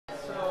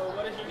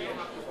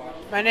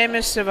My name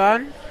is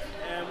Savon.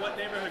 And what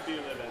neighborhood do you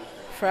live in?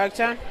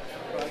 Frogtown.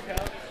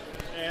 Frogtown.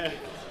 And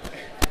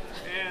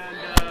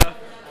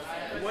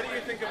what do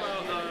you think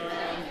about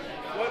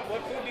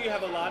what food do you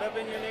have a lot of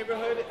in your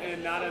neighborhood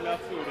and not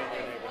enough food in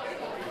your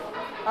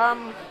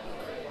neighborhood?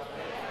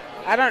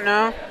 I don't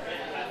know.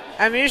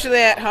 I'm usually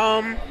at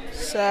home,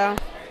 so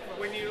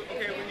When you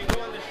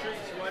go on the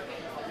streets, what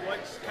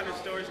kind of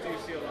stores do you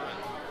see a lot?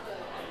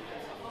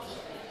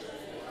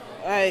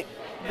 like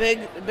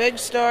big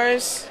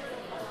stores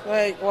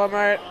like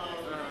Walmart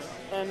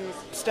and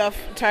stuff,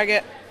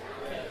 Target.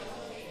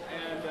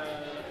 And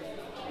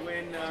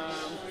when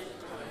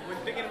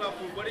thinking about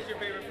food, what is your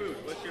favorite food?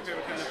 What's your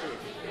favorite kind of food?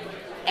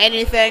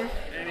 Anything.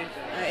 Anything.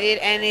 I eat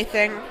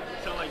anything.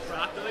 So like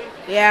broccoli?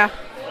 Yeah.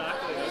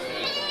 Broccoli,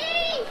 okay.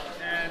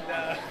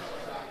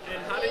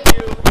 And how did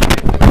you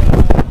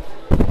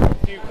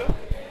do you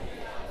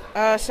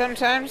cook?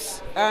 Sometimes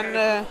What on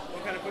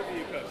what kind of food do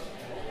you cook?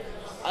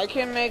 I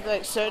can make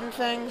like certain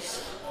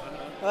things,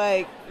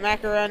 like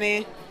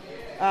macaroni,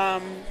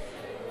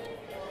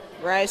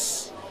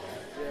 rice,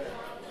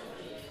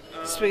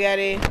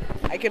 spaghetti.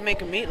 I can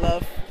make a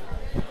meatloaf.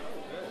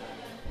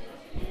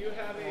 Do you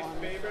have a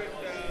favorite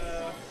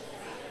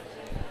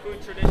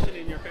food tradition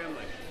in your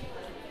family?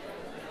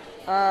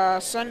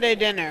 Sunday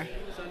dinner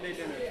Sunday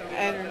dinner. Tell me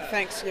and about that.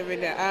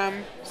 Thanksgiving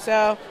dinner.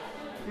 So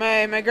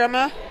my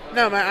grandma,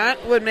 no, my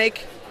aunt would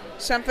make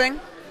something,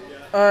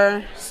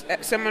 or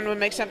someone would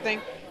make something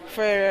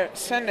for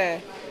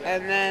Sunday,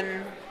 and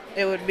then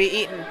it would be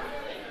eaten.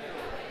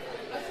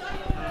 So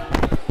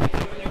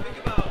when you think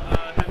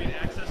about having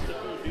access to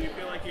food, do you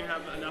feel like you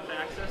have enough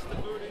access to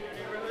food in your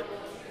neighborhood?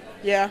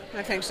 Yeah,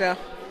 I think so.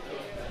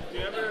 Do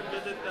you ever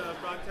visit the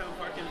Frogtown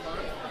Park and Farm?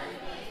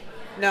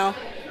 No,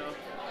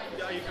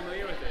 No. Are you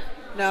familiar with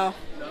it? no.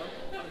 No?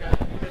 Okay.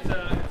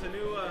 It's a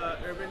new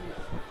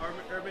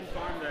urban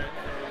farm that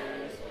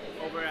is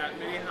over at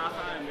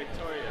Minnehaha and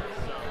Victoria.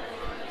 So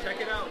check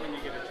it out when you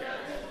get a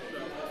chance.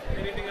 So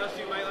anything else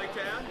you might like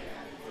to add?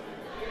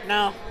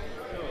 No. No.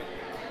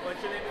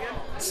 What's your name again?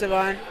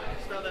 Savon.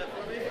 Spell that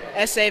for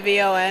me.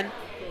 Savon.